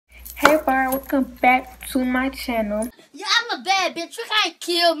Hey Bar, welcome back to my channel. Yeah, I'm a bad bitch. You can't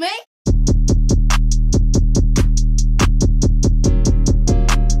kill me.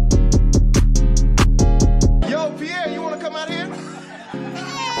 Yo, Pierre, you wanna come out here?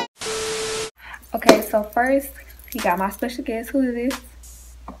 Okay, so first, you got my special guest. Who is this?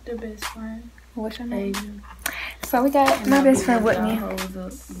 The best friend. What's your name? Asian. So we got my best friend with me.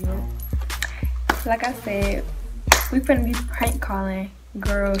 Yep. Like I said, we finna be prank calling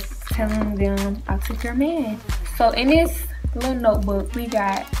girls, telling them I took your man. So in this little notebook, we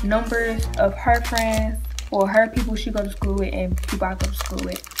got numbers of her friends or her people she go to school with and people I go to school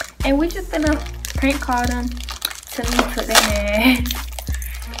with. And we just finna prank call them, tell them we took their man.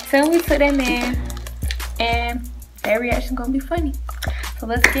 Tell them we took their man, and their reaction gonna be funny. So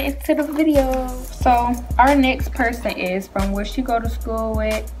let's get into the video. So our next person is from where she go to school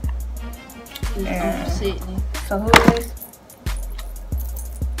with. Sydney. So who is this?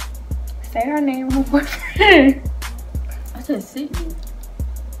 Say her name, her boyfriend. I said Sydney.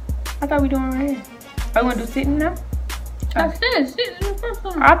 I thought we doing right here. Are we gonna do Sydney now? I said Sydney the first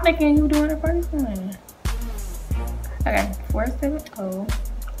one. I'm thinking you doing the first one. Okay, 470.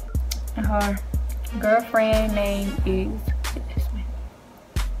 And her girlfriend name is this man.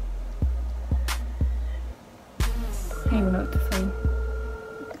 I don't even know what to say.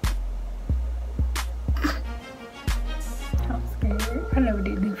 I'm scared. I never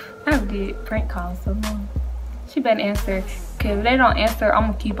did prank calls so long. She better answer. Cause if they don't answer,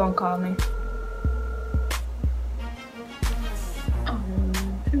 I'm gonna keep on calling.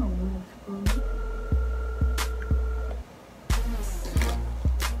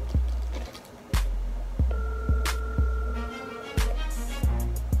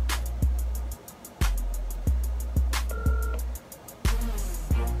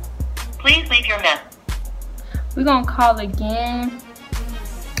 Please leave your message. We're gonna call again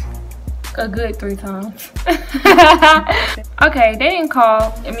a good 3 times. Okay, they didn't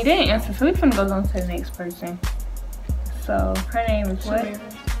call. I mean, they didn't answer, so we're finna go on to the next person. So her name is what?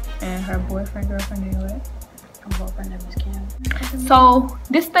 And her boyfriend, girlfriend name what? Her boyfriend name is Cam. So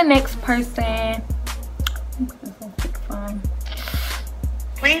this the next person.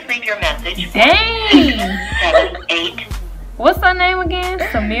 Please leave your message. Dang! 78. What's her name again?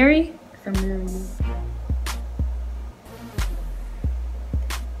 Samiri? Samira.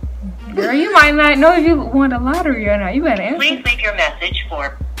 Girl, you might not know if you won the lottery or not. You better answer. Please leave your message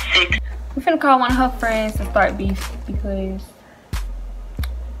for 6. We're finna call one of her friends to start beef because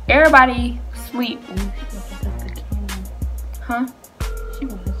everybody sleep. Huh? She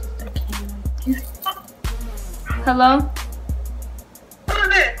was her sister Cam. Hello? Who is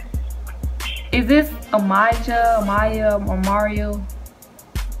this? Is this Amaya, or Mario?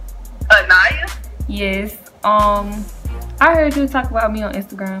 Anaya? Yes. I heard you talk about me on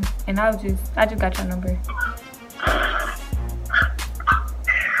Instagram, and I just got your number.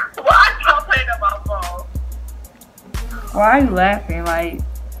 Why y'all playing on my phone? Why are you laughing? Like,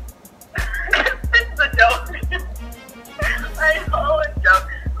 This is a joke. Like, oh, a joke.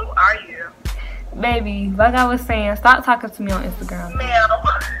 Who are you? baby, like I was saying, stop talking to me on Instagram. Ma'am.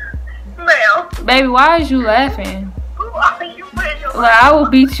 Ma'am. Baby, why is you laughing? Who are you putting your Like, I will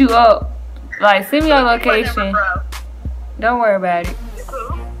beat you up. Like, send me your What's your location. number, bro? Don't worry about it.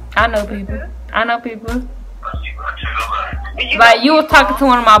 Who? I know people. I know people. You Like, know you was people? talking to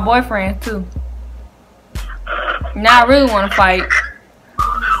one of my boyfriends, too. Now I really want to fight.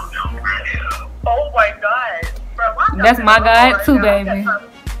 Oh my god. Bro, why y'all That's my so guy, hard, too, y'all? baby.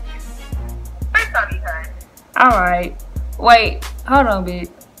 FaceTime me, honey. Alright. Wait. Hold on, bitch.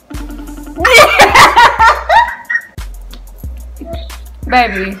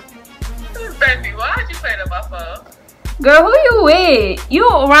 Baby. Baby, why'd you play on my phone? Girl, who you with? You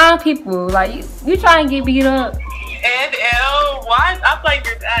around people. Like, you trying to get beat up. And L, why? I feel like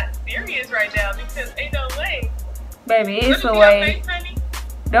you're that serious right now because ain't no way. Baby, it's Look a at your way. face, honey.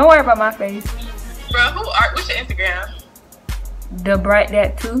 Don't worry about my face. Bro, what's your Instagram? The bright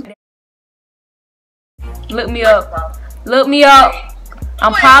that too. Look me up. Look me up.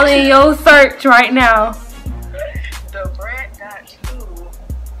 I'm probably in your search right now. The Brad got you.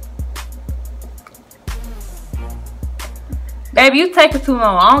 Baby, you taking too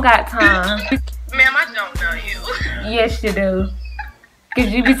long. I don't got time. Ma'am, I don't know you. Yes, you do. Cause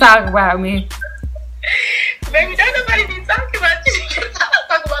you be talking about me. Baby, don't nobody be talking about you. I don't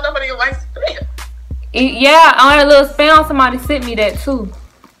talk about nobody in my spam. Yeah, on a little spam, somebody sent me that too.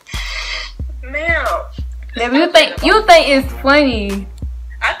 Ma'am. Baby, you think it's funny?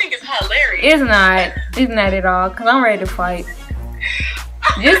 I think it's hilarious. It's not. It's not at all. Cause I'm ready to fight.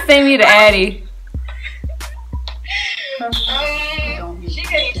 Just send me the Addy. She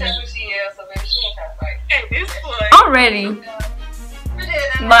can't even tell who she ready.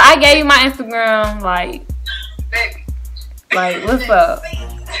 But I gave you my Instagram, like, what's up? Get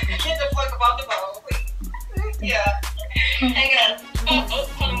the fuck up off the phone, please. Yeah. Hang on.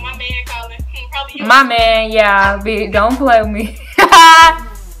 Hold on, my man calling. Probably you. My man, yeah, bitch, don't play with me.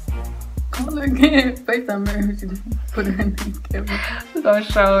 Call her again. FaceTime her. She just put her in the camera. We're gonna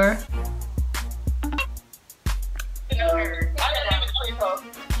show her. You know her. I didn't even know you, though.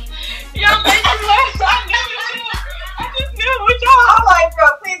 Y'all make me laugh. I just knew what y'all. I'm like, bro,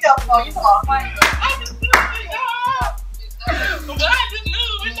 please don't know. You talking about I just knew what y'all. But I just knew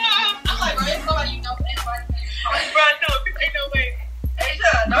what y'all. I'm like, bro, it's somebody you know. Anybody. Bro, no, ain't no way.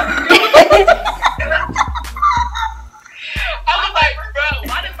 Asia, no. I was like, bro,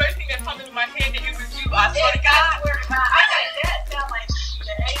 why the first thing that popped into my head that it was you? I swear to God. I got that sound like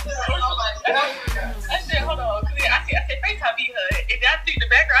Asia or somebody. I said, hold on, cause I said FaceTime beat her. And I see the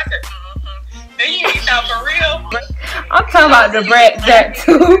background. I said, Then you ain't sound for real. I'm talking about the Brad Jack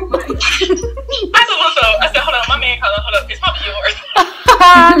too. I said, what's up? I said, hold on, my man calling. Hold up, it's probably yours.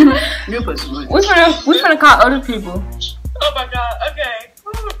 You put some money. We finna call other people. Oh my God. Okay.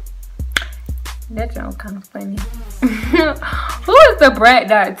 That sounds kind of funny. Who is the Brad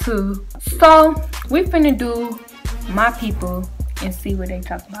Dot 2? So we finna do my people and see what they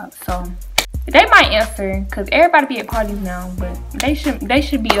talk about. So they might answer because everybody be at parties now, but they should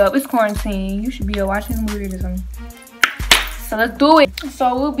be up. It's quarantine. You should be up watching the movies or something. So let's do it.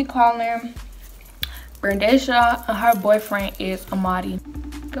 So we'll be calling Brandesha and her boyfriend is Amadi.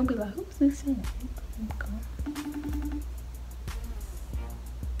 Gonna be like, who's this?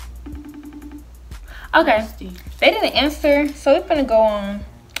 Okay, they didn't answer, so we're gonna go on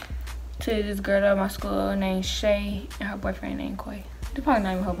to this girl at my school named Shay and her boyfriend named Quay. They're probably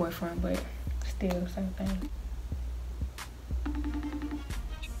not even her boyfriend, but still, same thing.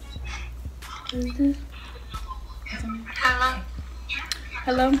 Who is this? Hello.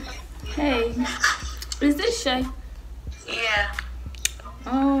 Hello. Hey. Is this Shay? Yeah.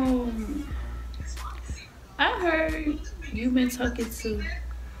 I heard you've been talking to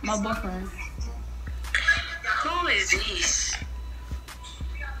my boyfriend. Who is this?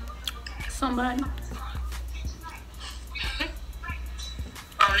 Somebody.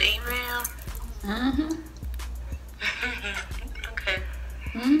 On the email? Okay.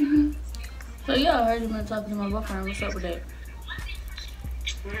 So yeah, I heard you been talking to my boyfriend. What's up with that?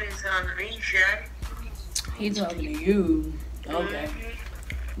 What is on the Shay? He talking to you. Okay.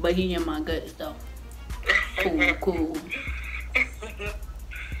 But he in my guts though. Cool.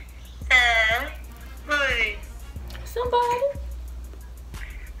 Who? Somebody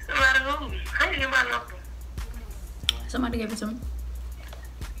who? How you get my number? Somebody gave it to me.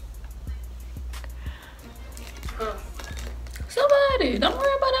 Who? Somebody. Don't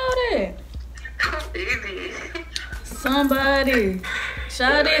worry about all that. Who is it? Somebody.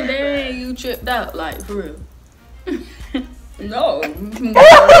 Shout it there, you tripped out, like for real. No.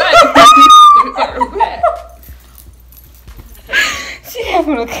 She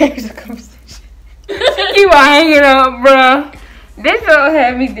having a casual conversation. She keep on hanging up, bruh. This don't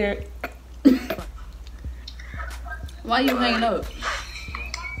have me there. Why you hanging up?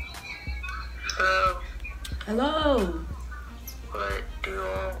 Hello. What do you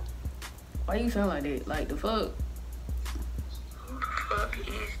want? Why you sound like that? Like the fuck? Who the fuck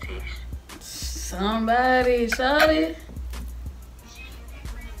is this? Somebody, shout it.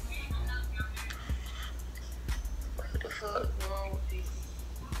 What the fuck wrong with you?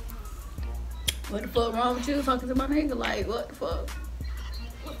 What the fuck wrong with you talking to my nigga? Like, what the fuck?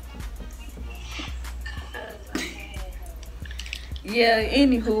 Yeah,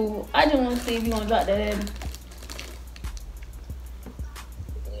 anywho, I just want to see if you want to drop that at me.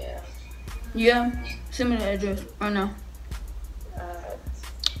 Yeah. Yeah? Send me the address right now.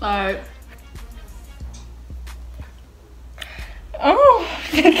 Alright. Oh,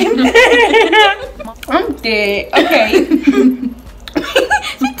 I'm dead. Okay.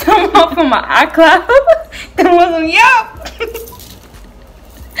 She come off from my iCloud. That wasn't yup.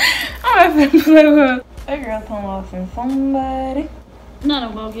 I'm not finna play with her. That girl come off from somebody. None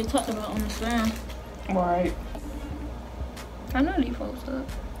of them get talked about on the gram. Right. I know these folks up.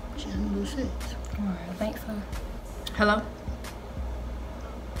 She didn't do shit. Alright, I think so. Hello?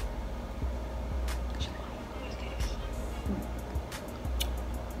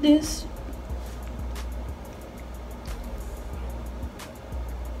 This.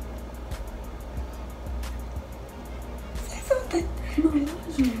 Say something.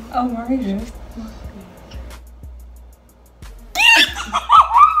 Oh, Maria.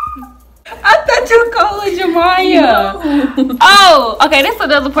 I thought you were calling Jemiah. No. Oh, okay, that's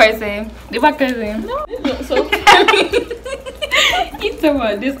another person. This my cousin. No. So You talking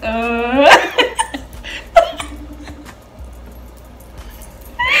about this? You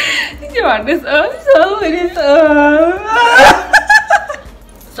talking about this?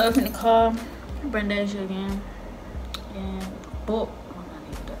 So I'm finna call Brandasia again. And book.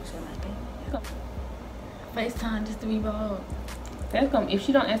 FaceTime just to be bold. That's gonna, if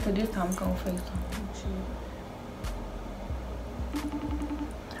she don't answer this time, I'm gonna FaceTime.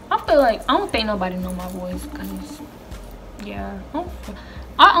 I feel like I don't think nobody know my voice, cause yeah,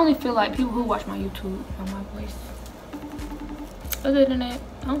 I only feel like people who watch my YouTube know my voice. Other than that,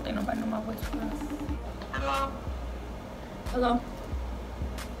 I don't think nobody know my voice. Hello? Hello?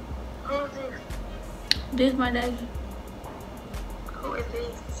 Who is this? This my Deja. Who is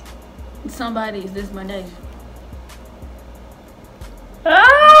this? Somebody's this my Deja.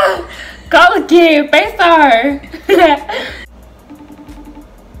 Ah! Call again, FaceTime.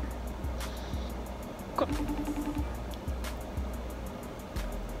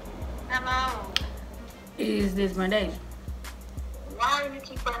 Hello? Is this my Deja? Why do you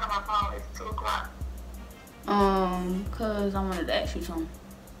keep playing on my phone? It's 2 o'clock. Cause I wanted to ask you something.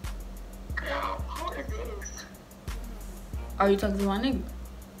 Girl, who is this? Are you talking to my nigga?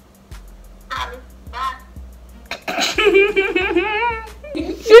 Bye.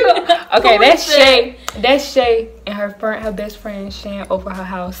 Okay, that's Shay. That's Shay and her best friend Shan over her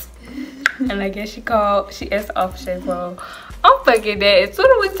house. And I guess she asked off Shay, bro. I'm fucking dead. As soon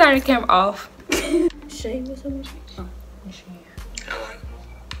as we turn the camera off. Shay, what's up? Oh, it's Shay. Hello?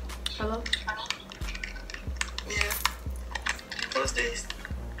 Hello? Yeah. Who's this?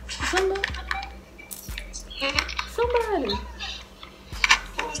 Somebody. Somebody.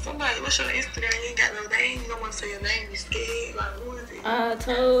 Who's somebody? What's your Instagram? You ain't got no name. You don't want to say your name. You scared. Like, who is it? I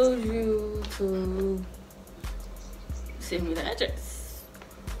told you to send me the address.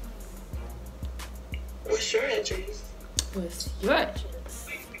 What's your address? What's your address?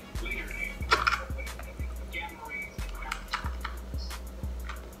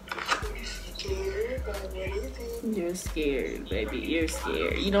 Scared? Like, what is it? You're scared, baby. You're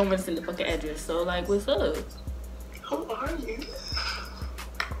scared. You don't want to send the fucking address. So, like, what's up? Who are you?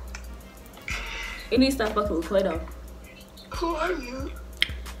 You need to stop fucking with Play-Doh. Who are you?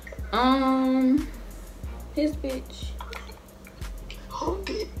 His bitch. Who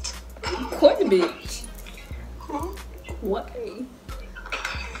bitch? Courtney bitch. Who? What?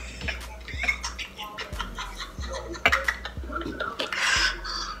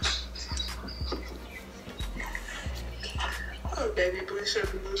 Oh, baby, bless your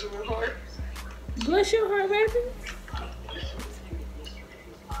delusional heart. Bless your heart, baby.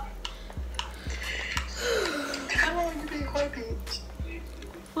 How long you been quiet, bitch?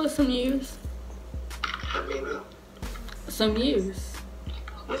 For some years. How many? Some years.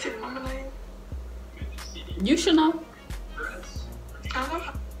 What's your mama name? You should know. I know.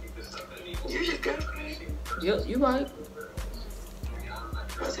 You just got me. Yep, you right.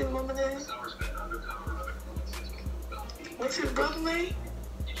 What's his mama name? What's his brother name?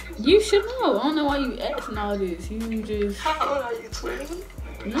 You should know. I don't know why you asking all this. You just... How old are you, 12?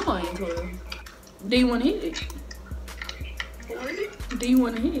 No, I ain't 12. Do you want to hit it? What? Do you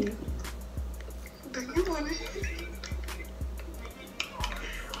want to hit it? Do you want to hit it?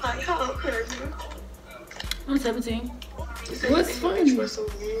 Like, how old are you? I'm 17. You said What's you've been funny? for some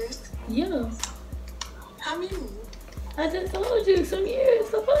years. Yeah. How many? I just told you some years.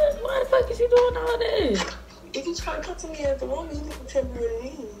 So why the fuck is you doing all that? If you try to come to me at the moment, you need to tell me what it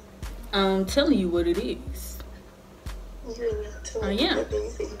is. I'm telling you what it is. You're not telling I me. am. But then you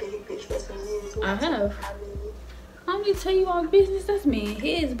said you've been a bitch for some years. I have. How many? I'm just tell you all business. That's me and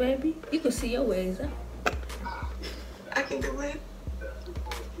his, baby. You can see your ways out. I can do it.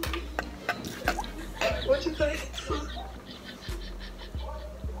 What you say?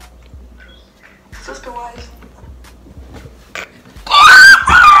 Sister wife.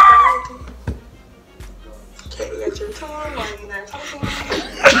 Can't let your tongue while you're not talking.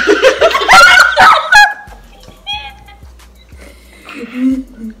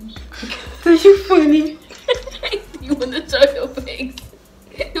 Are you funny? You want to show your face?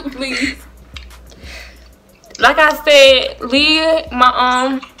 Please. Like I said, leave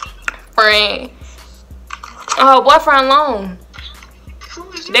my friend her boyfriend alone.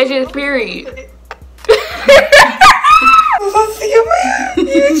 That's just period.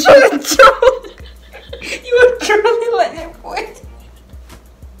 You trying to joke. You were truly like that boy.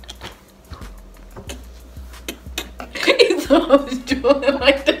 He's always doing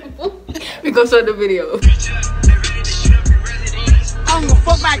like that. We go show the video. I'm gonna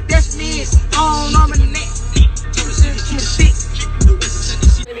fuck my destiny on my neck.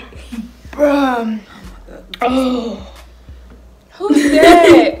 Bruh. Oh. Who's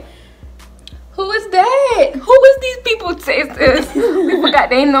that? Who is that? Who is these people text us? We forgot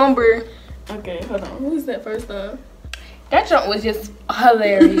their number. Okay, hold on. Who's that first time? That jump was just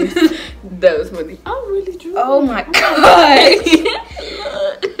hilarious. That was funny. I'm really drunk. Oh my god.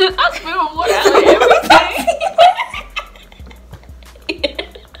 I spilled water out everything.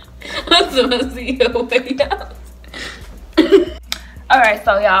 I'm supposed to see your way out. Alright,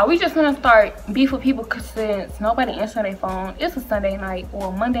 so y'all, we just gonna start beef with people since nobody answered their phone. It's a Sunday night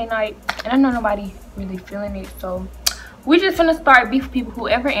or Monday night, and I know nobody really feeling it, so we just gonna start beef with people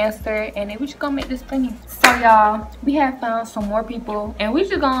whoever answered, and then we just gonna make this funny. So y'all, we have found some more people, and we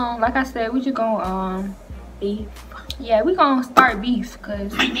just gonna, like I said, we just gonna beef. Yeah, we gonna start beef,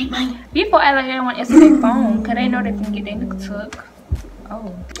 cause people act like they don't want to answer their phone, cause they know they can get their nigga took.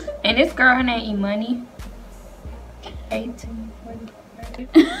 Oh, and this girl, her name E-Money. 18.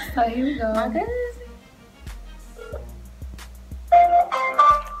 So here we go.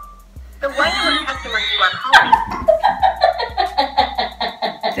 The wireless customer you are calling.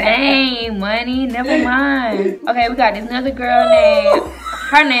 Dang, Money, never mind. Okay, we got this another girl named,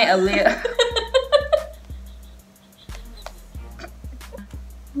 her name Aaliyah.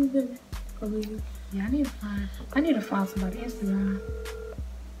 Yeah, I need to find somebody Instagram.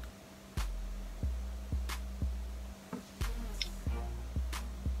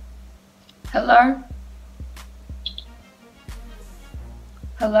 Hello?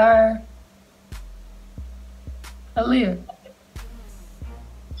 Hello? Aaliyah.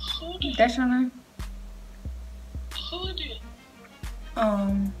 That's your name? Who did?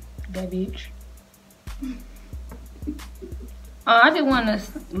 That bitch. I just want to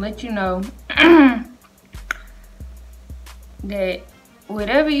let you know that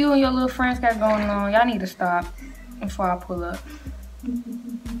whatever you and your little friends got going on, y'all need to stop before I pull up.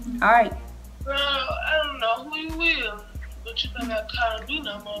 Alright. Bro, I don't know who you will, but you better not call me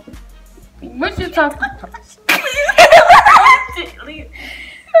no more. What you talking about?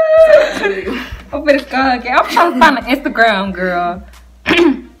 I'm finna go again. I'm trying to find an Instagram girl.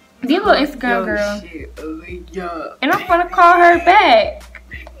 This little Instagram girl. Shit, And I'm gonna call her back.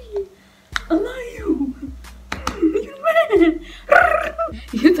 I love you. You mad?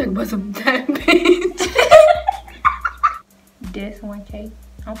 You talking about some damn bitch. This 1K.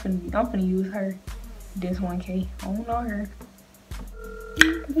 I'm finna use her. This 1K. I don't know her.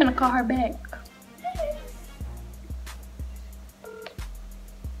 I'm gonna call her back.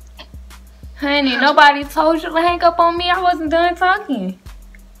 Honey, nobody told you to hang up on me. I wasn't done talking.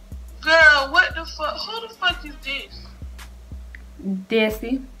 Girl, what the fuck? Who the fuck is this?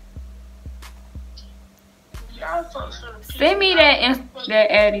 Desi. Y'all folks finna piss Send me off.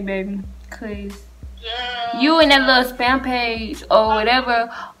 that Addy, baby. Cause Girl. you and that little spam page or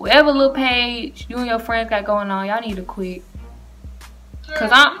whatever little page you and your friends got going on, y'all need to quit. Cause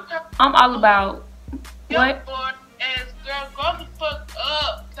I'm all about what? Bored ass girl, go the fuck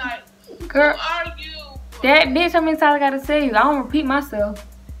up. Like, Girl, who are you? that bitch, how many times I gotta say you? I don't repeat myself.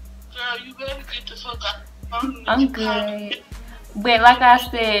 Girl, you better get the fuck out of the phone. I'm good. But like I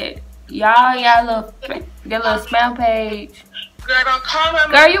said, y'all little spam page. Girl, don't call my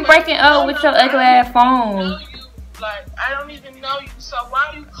Girl, you breaking up with your ugly ass phone. know you. Like, I don't even know you, so why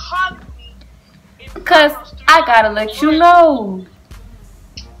are you calling me? Cause I gotta let you know.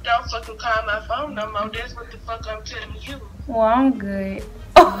 Don't fucking call my phone no more. That's what the fuck I'm telling you. Well, I'm good.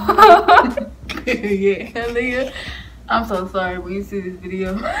 Yeah, Aaliyah. I'm so sorry when you see this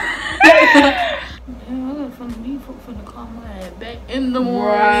video. Damn, I got from me finna call my ass back in the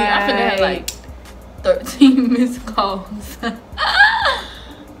morning. I finna have like 13 missed calls. Not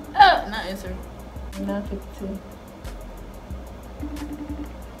answer. 9:52.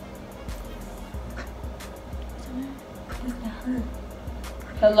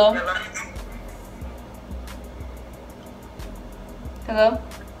 Hello? Hello?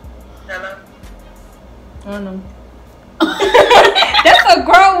 Hello? I don't know. That's a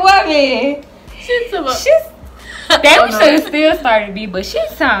grown woman. She's about. Damn, we should have still started B, but she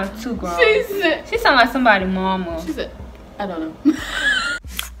sounds too grown. She She sounds like somebody's mama. said, I don't know.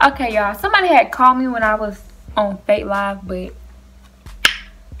 Okay, y'all. Somebody had called me when I was on Fake Live, but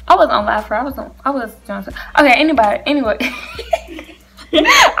I wasn't on live for. I was Johnson. Okay, anyway.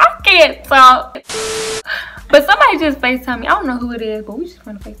 I can't talk. But somebody just FaceTime me. I don't know who it is, but we just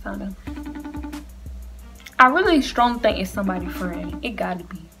want to FaceTime them. I really strongly think it's somebody's friend. It gotta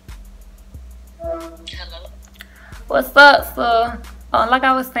be. Hello? What's up, sir? Like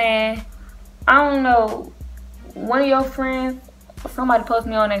I was saying, I don't know, one of your friends, somebody posted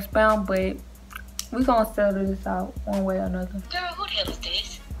me on that spam, but we gonna settle this out one way or another. Girl, who the hell is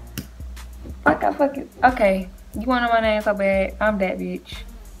this? Fuck Like I fucking okay. You want to know my name so bad? I'm that bitch.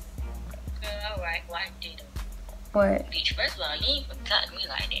 Alright, why did it? What? Bitch, first of all, you ain't gonna talk to me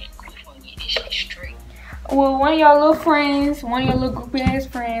like that. We gonna get this shit straight. Well, one of y'all little friends, one of your little groupie ass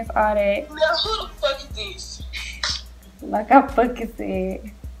friends, all that. Now, who the fuck is this? Like I fucking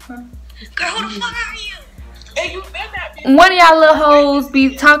said. Huh? Girl, who the fuck are you? And you better not be. One of y'all little hoes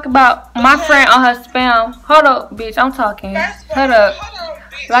be talking about my friend on her spam. Hold up, bitch, I'm talking. Hold up. Hold on,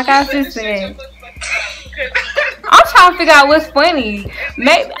 bitch. Like I just said. I'm trying to figure out what's funny.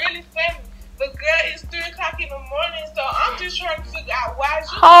 Maybe. It's really funny. But girl, it's 3 o'clock in the morning, so I'm just trying to figure out why you.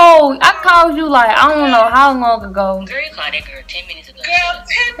 Oh, I called you like I don't know how long ago. Girl, you called that girl 10 minutes ago. Girl,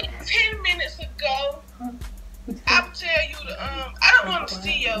 10 minutes ago. I'll tell you the I don't want to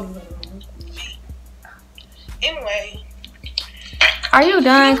see your feet. Anyway. Are you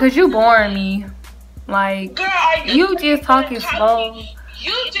done? Cause you boring me. Like girl, are you just talking slow.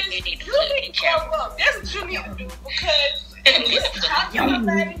 You need to grow up. That's what you need to do because you talk to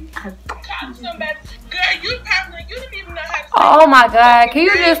somebody. Girl, you probably you don't even know how to. Oh my God! Can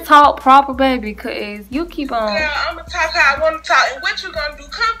you just talk proper, baby? Cause you keep on. Girl, I'm gonna talk how I want to talk, and what you gonna do?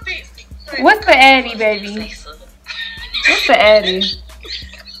 Come fix it. What's the addy, baby? What's the addy?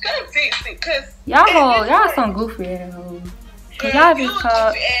 Come fix it, cause y'all some goofy assholes. Cause y'all just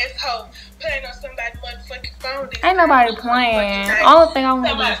talk. Asshole playing on somebody's motherfucking phone. Ain't nobody playing. Only thing I want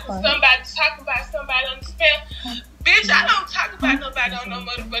to do is play. Somebody talking about somebody on the spam. Bitch, I don't talk about nobody on no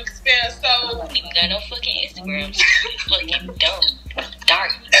motherfucking spam. So you got no fucking Instagram. Fucking dumb,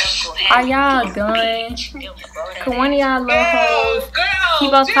 dark. Are y'all done? Cause one of y'all little hoes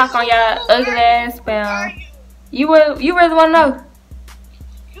keep on talking on y'all ugly ass spam. You really wanna know?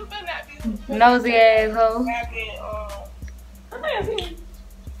 You better not be nosy asshole.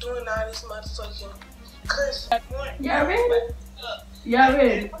 Doing all this motherfucking cuss. Y'all ready? Y'all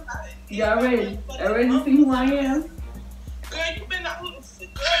ready? Y'all ready? Y'all ready to see who I am? Girl, you been out. Girl, you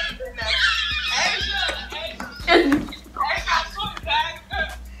been out.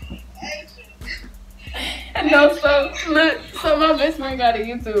 No, so look, so my best friend got a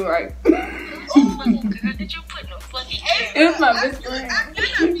YouTube, right? Oh, girl, did you put no fucking It's my best friend.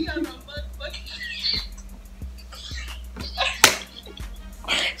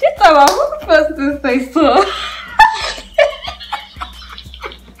 She talking about who the fuck to say so?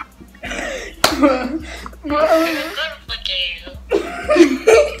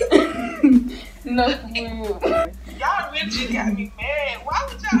 No, for real. Y'all really got me mad. Why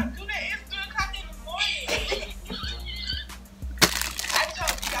would y'all do that? It's 3 o'clock in the morning. I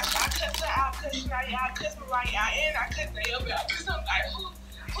told you guys I cussed her out, cussed her out, y'all cussed me right out, and I cussed Naomi out. Cause I'm like,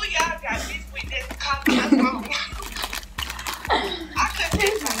 who y'all got this with that calling my phone? I cussed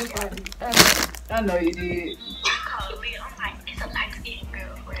this I know you did. called me. I'm like, it's a light-skinned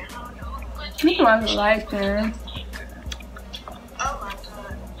girlfriend. I don't know what You want to like her. Oh my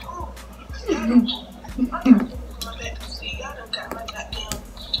God. I'm back to see. Y'all done got my goddamn,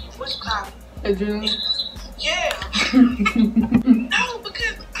 what's it called? Adrenaline? Yeah. No,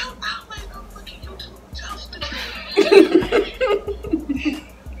 because I'm always on fucking YouTube toasting.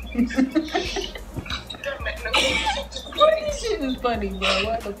 Don't make no sense. This shit is funny, bro.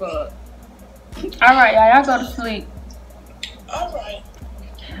 What the fuck? Alright, y'all go to sleep. Alright.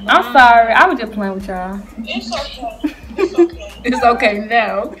 I'm sorry. I was just playing with y'all. It's okay. It's okay. It's okay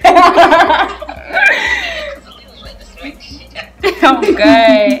now. Oh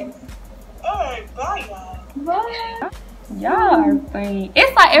God. Alright, bye y'all. Bye. Y'all are funny.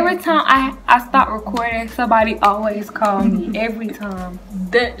 It's like every time I stop recording, somebody always call me. Every time.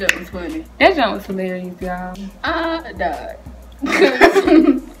 That joke was funny. That jump was hilarious, y'all. I died.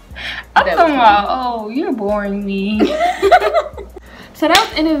 I'm talking about, oh, you're boring me. So that was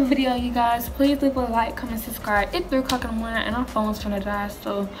the end of the video, you guys. Please leave a like, comment, subscribe. It's 3 o'clock in the morning and our phone's finna die.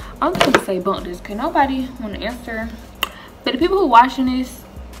 So I'm just gonna say bump this because nobody wanna answer. But the people who watching this,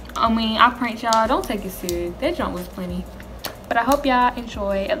 I pranked y'all. Don't take it serious. That jump was plenty. But I hope y'all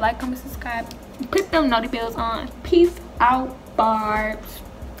enjoy. Like, comment, subscribe. Put them noty bells on. Peace out, barbs.